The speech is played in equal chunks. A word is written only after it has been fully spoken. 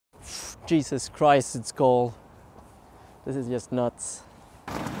Jesus Christ, it's cold. This is just nuts.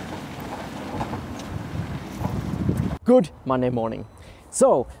 Good Monday morning.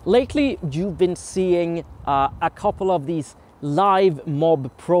 So, lately you've been seeing a couple of these live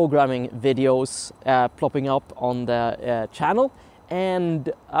mob programming videos plopping up on the channel. And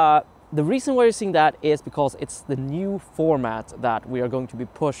the reason why you're seeing that is because it's the new format that we are going to be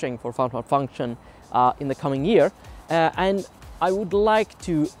pushing for Function in the coming year. And I would like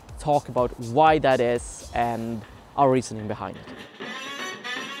to talk about why that is and our reasoning behind it.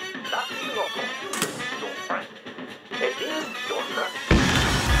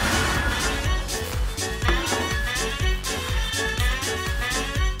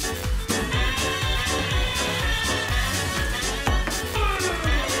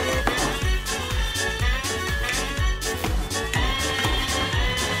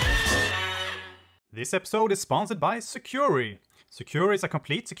 This episode is sponsored by Securi. Securi is a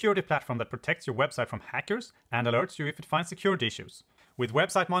complete security platform that protects your website from hackers and alerts you if it finds security issues. With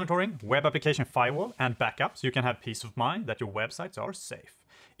website monitoring, web application firewall, and backups, you can have peace of mind that your websites are safe.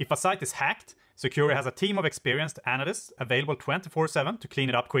 If a site is hacked, Securi has a team of experienced analysts available 24/7 to clean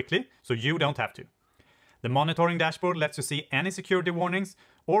it up quickly, so you don't have to. The monitoring dashboard lets you see any security warnings,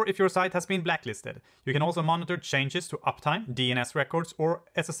 or if your site has been blacklisted. You can also monitor changes to uptime, DNS records, or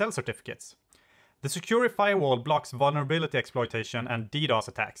SSL certificates. The Securi firewall blocks vulnerability exploitation and DDoS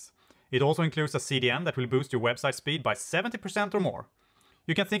attacks. It also includes a CDN that will boost your website speed by 70% or more.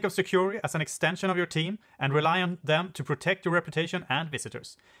 You can think of Securi as an extension of your team and rely on them to protect your reputation and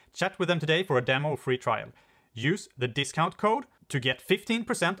visitors. Chat with them today for a demo or free trial. Use the discount code to get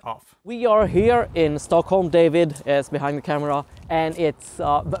 15% off. We are here in Stockholm. David is behind the camera, and it's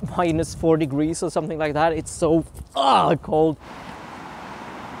minus 4 degrees or something like that. It's so cold.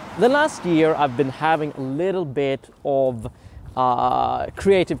 The last year I've been having a little bit of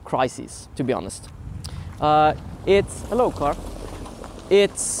creative crisis, to be honest. Hello car.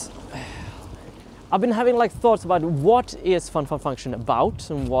 I've been having like thoughts about what is Function about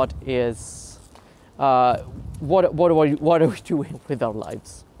and what is what are we doing with our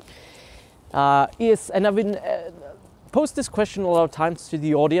lives. And I've been posed this question a lot of times to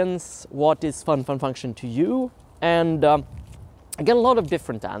the audience. What is Function to you? And I get a lot of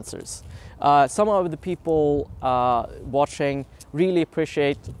different answers. Some of the people watching really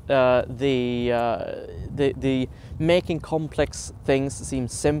appreciate the making complex things seem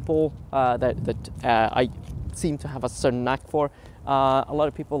simple, that I seem to have a certain knack for. A lot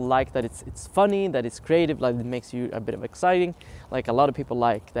of people like that it's funny, that it's creative, like it makes you a bit of exciting. Like a lot of people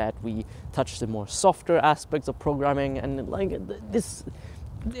like that we touch the more softer aspects of programming, and like this,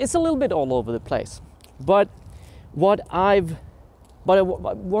 it's a little bit all over the place. But what I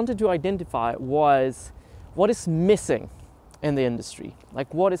wanted to identify was what is missing in the industry,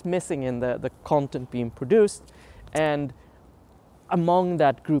 like what is missing in the content being produced, and among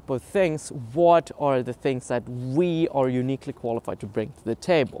that group of things, what are the things that we are uniquely qualified to bring to the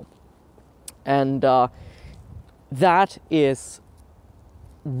table. And that is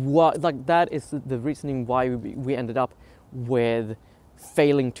the reasoning why we ended up with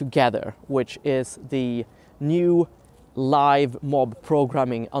Failing Together, which is the new live mob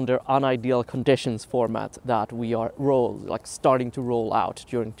programming under unideal conditions format that we are starting to roll out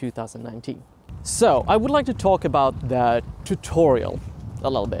during 2019. So I would like to talk about the tutorial a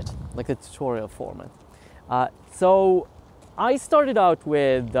little bit, like the tutorial format. So I started out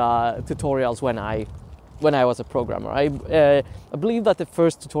with tutorials when I was a programmer. I believe that the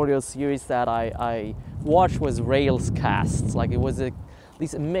first tutorial series that I watched was Rails Casts. Like it was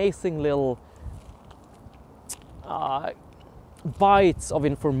these amazing little bites of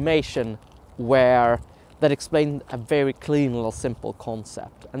information that explained a very clean little simple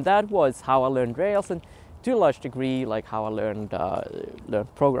concept, and that was how I learned Rails, and to a large degree like how I learned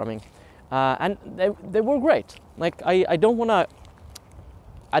programming, and they were great. Like I don't want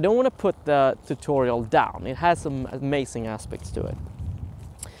to put the tutorial down. It has some amazing aspects to it.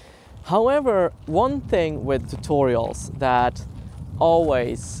 However, one thing with tutorials that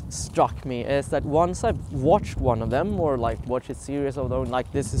always struck me is that once I've watched one of them, or like watched a series of them,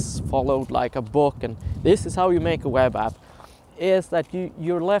 like this is followed like a book and this is how you make a web app, is that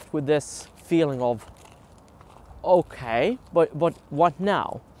you're left with this feeling of, okay, but what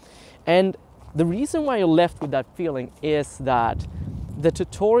now? And the reason why you're left with that feeling is that the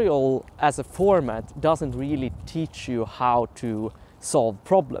tutorial as a format doesn't really teach you how to solve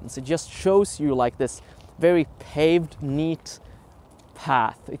problems. It just shows you like this very paved, neat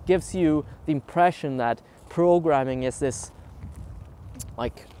path. It gives you the impression that programming is this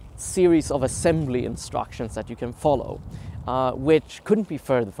like series of assembly instructions that you can follow. which couldn't be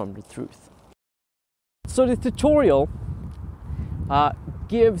further from the truth. So the tutorial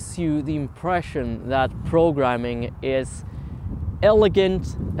gives you the impression that programming is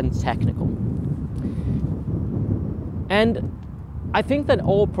elegant and technical. And I think that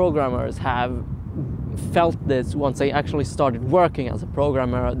all programmers have felt this once they actually started working as a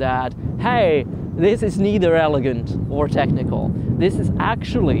programmer, that, hey, this is neither elegant or technical. This is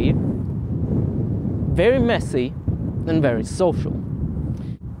actually very messy and very social.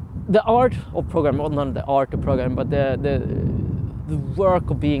 The art of programming, well, not the art of programming, but the work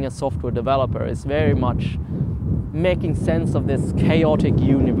of being a software developer is very much making sense of this chaotic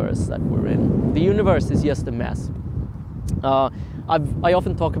universe that we're in. The universe is just a mess. I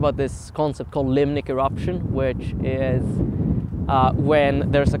often talk about this concept called limnic eruption, which is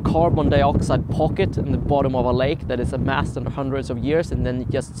when there's a carbon dioxide pocket in the bottom of a lake that is amassed under hundreds of years, and then it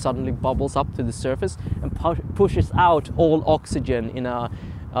just suddenly bubbles up to the surface and pushes out all oxygen in a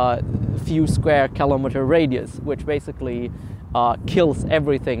few square kilometer radius, which basically kills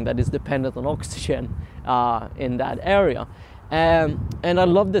everything that is dependent on oxygen in that area. And I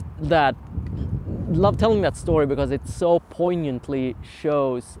love love telling that story because it so poignantly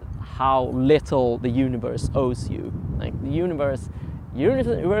shows how little the universe owes you. Like, the universe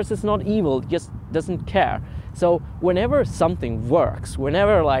is not evil, it just doesn't care. So whenever something works,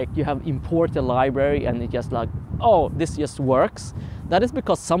 whenever like you have import a library and it just like, oh, this just works, that is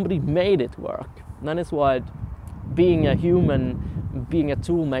because somebody made it work. That is what being a human, being a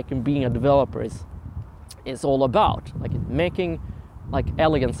tool maker, being a developer is all about. Like, making like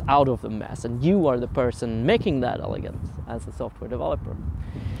elegance out of the mess, and you are the person making that elegance as a software developer.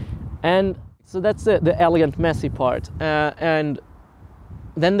 And so that's the elegant, messy part. And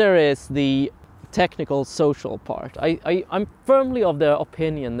then there is the technical, social part. I'm firmly of the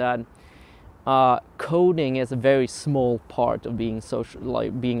opinion that coding is a very small part of being social,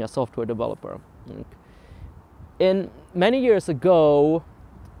 like being a software developer. In many years ago,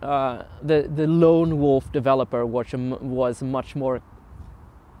 the lone wolf developer was much more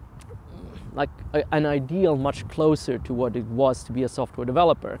like an ideal, much closer to what it was to be a software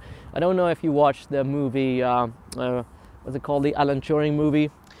developer. I don't know if you watched the movie, what's it called, the Alan Turing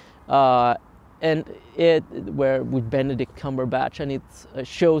movie, and where with Benedict Cumberbatch, and it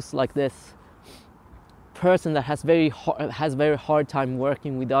shows like this person that has very hard time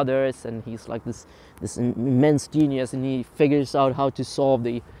working with others, and he's like this immense genius, and he figures out how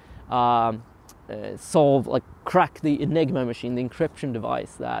to crack the Enigma machine, the encryption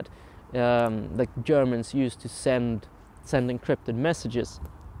device that the Germans used to send encrypted messages.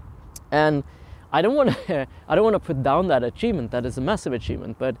 And I don't want to put down that achievement. That is a massive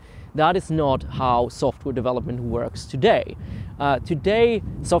achievement, but that is not how software development works today. Today,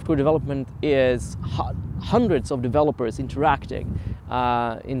 software development is hundreds of developers interacting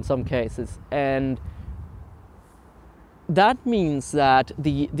in some cases, and that means that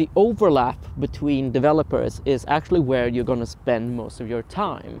the overlap between developers is actually where you're going to spend most of your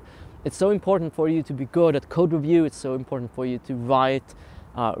time. It's so important for you to be good at code review. It's so important for you to write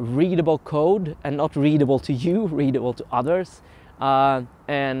readable code, and not readable to you, readable to others,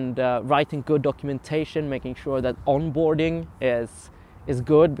 and writing good documentation, making sure that onboarding is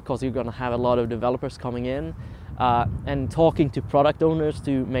good, because you're going to have a lot of developers coming in, and talking to product owners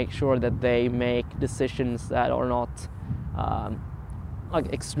to make sure that they make decisions that are not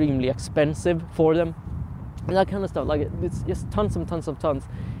like extremely expensive for them, and that kind of stuff. Like, it's just tons of tons.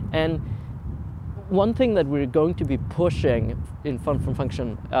 And one thing that we're going to be pushing in Fun from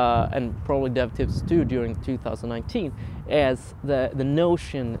Function and probably Dev Tips too during 2019 is the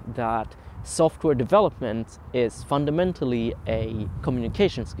notion that software development is fundamentally a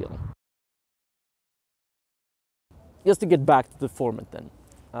communication skill. Just to get back to the format then.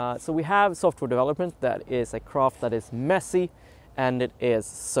 So we have software development that is a craft that is messy and it is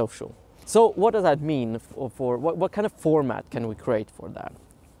social. So what does that mean for what kind of format can we create for that?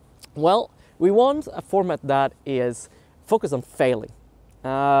 Well, we want a format that is focused on failing,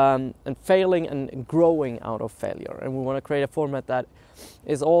 and failing and growing out of failure. And we want to create a format that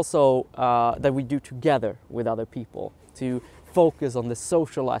is also that we do together with other people to focus on the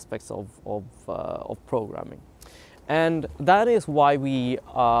social aspects of programming. And that is why we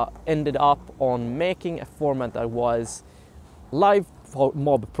ended up on making a format that was live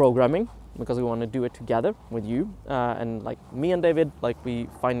mob programming, because we want to do it together with you, and like me and David, like we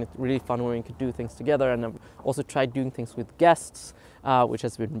find it really fun when we can do things together. And I've also tried doing things with guests, which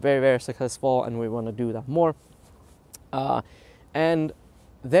has been very successful, and we want to do that more. And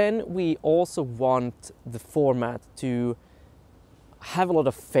then we also want the format to have a lot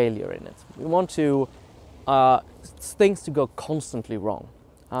of failure in it. We want to things to go constantly wrong.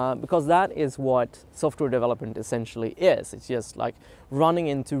 Because that is what software development essentially is. It's just like running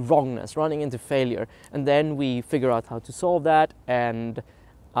into wrongness, running into failure, and then we figure out how to solve that and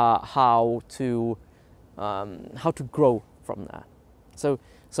how to grow from that.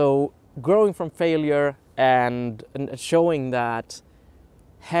 So growing from failure and showing that,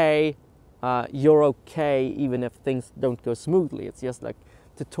 hey, you're okay even if things don't go smoothly. It's just like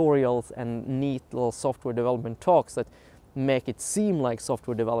tutorials and neat little software development talks that make it seem like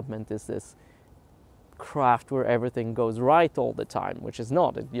software development is this craft where everything goes right all the time, which is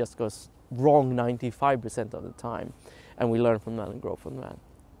not. It just goes wrong 95% of the time, and we learn from that and grow from that.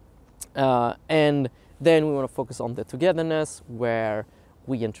 And then we want to focus on the togetherness, where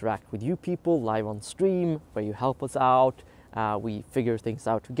we interact with you people live on stream, where you help us out, we figure things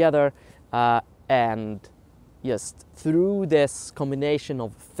out together, and just through this combination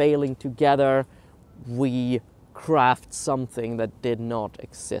of failing together, we craft something that did not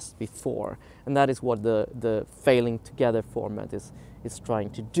exist before. And that is what the failing together format is trying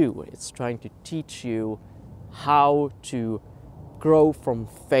to do. It's trying to teach you how to grow from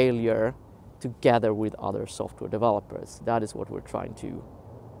failure together with other software developers. That is what we're trying to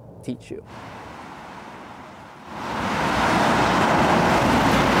teach you.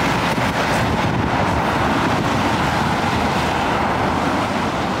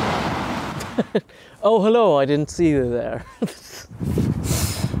 Oh, hello, I didn't see you there.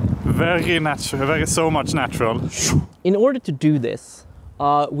 Very natural, so much natural. In order to do this,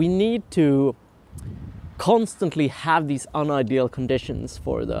 we need to constantly have these unideal conditions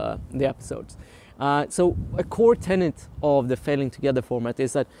for the episodes. So a core tenet of the failing together format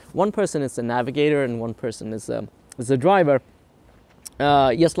is that one person is the navigator and one person is a driver,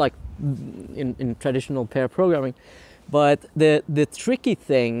 just like in traditional pair programming. But the tricky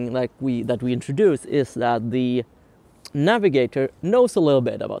thing that we introduce is that the navigator knows a little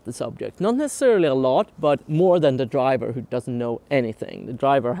bit about the subject. Not necessarily a lot, but more than the driver, who doesn't know anything. The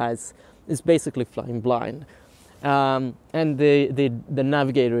driver is basically flying blind. And the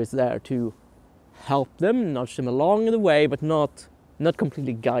navigator is there to help them, nudge them along the way, but not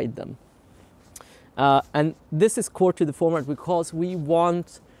completely guide them. And this is core to the format because we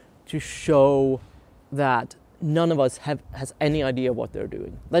want to show that none of us has any idea what they're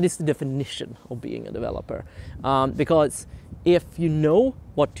doing. That is the definition of being a developer. Because if you know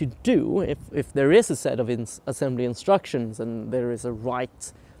what to do, if there is a set of assembly instructions and there is a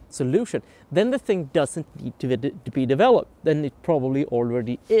right solution, then the thing doesn't need to be developed. Then it probably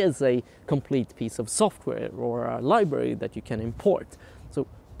already is a complete piece of software or a library that you can import. So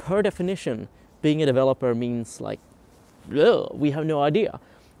per definition, being a developer means like, we have no idea.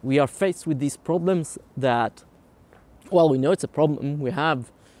 We are faced with these problems that, well, we know it's a problem. We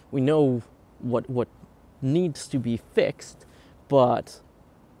know what needs to be fixed, but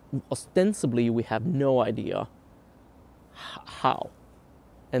ostensibly we have no idea how.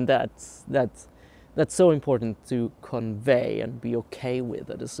 And that's so important to convey and be okay with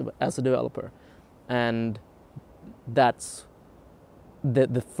it as a developer. And that's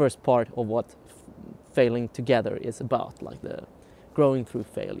the first part of what failing together is about, like the growing through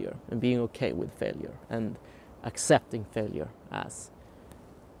failure and being okay with failure and accepting failure as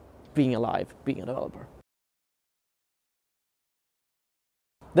being alive, being a developer.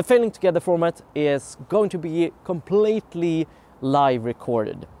 The failing together format is going to be completely live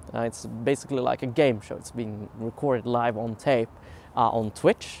recorded. It's basically like a game show. It's being recorded live on tape on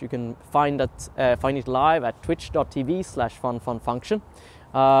Twitch. You can find it live at twitch.tv/funfunfunction.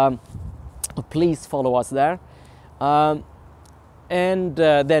 Please follow us there. And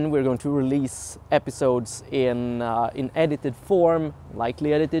then we're going to release episodes in edited form,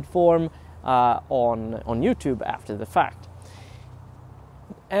 likely edited form, on YouTube after the fact.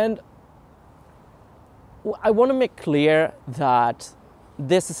 And I want to make clear that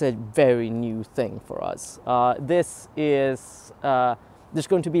this is a very new thing for us. There's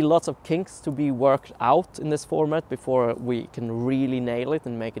going to be lots of kinks to be worked out in this format before we can really nail it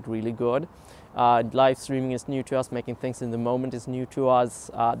and make it really good. Live streaming is new to us, making things in the moment is new to us.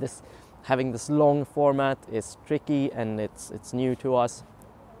 Having this long format is tricky and it's new to us.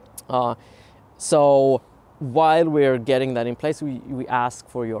 So while we're getting that in place, we ask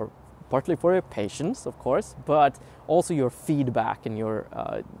for partly for your patience, of course, but also your feedback and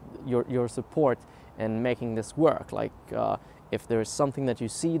your support in making this work. Like if there's something that you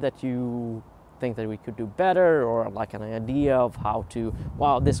see that you think that we could do better, or like an idea of how to,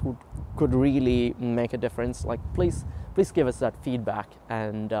 wow, this could really make a difference, like please give us that feedback,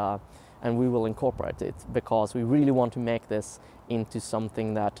 and we will incorporate it, because we really want to make this into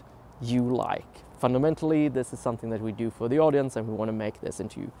something that you like fundamentally, this is something that we do for the audience, and we want to make this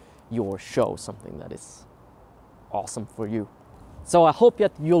into your show, something that is awesome for you. So I hope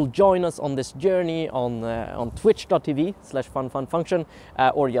that you'll join us on this journey on twitch.tv/funfunfunction,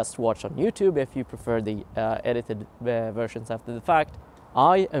 or just watch on YouTube if you prefer the edited versions after the fact.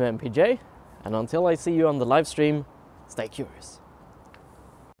 I am MPJ, and until I see you on the live stream, stay curious.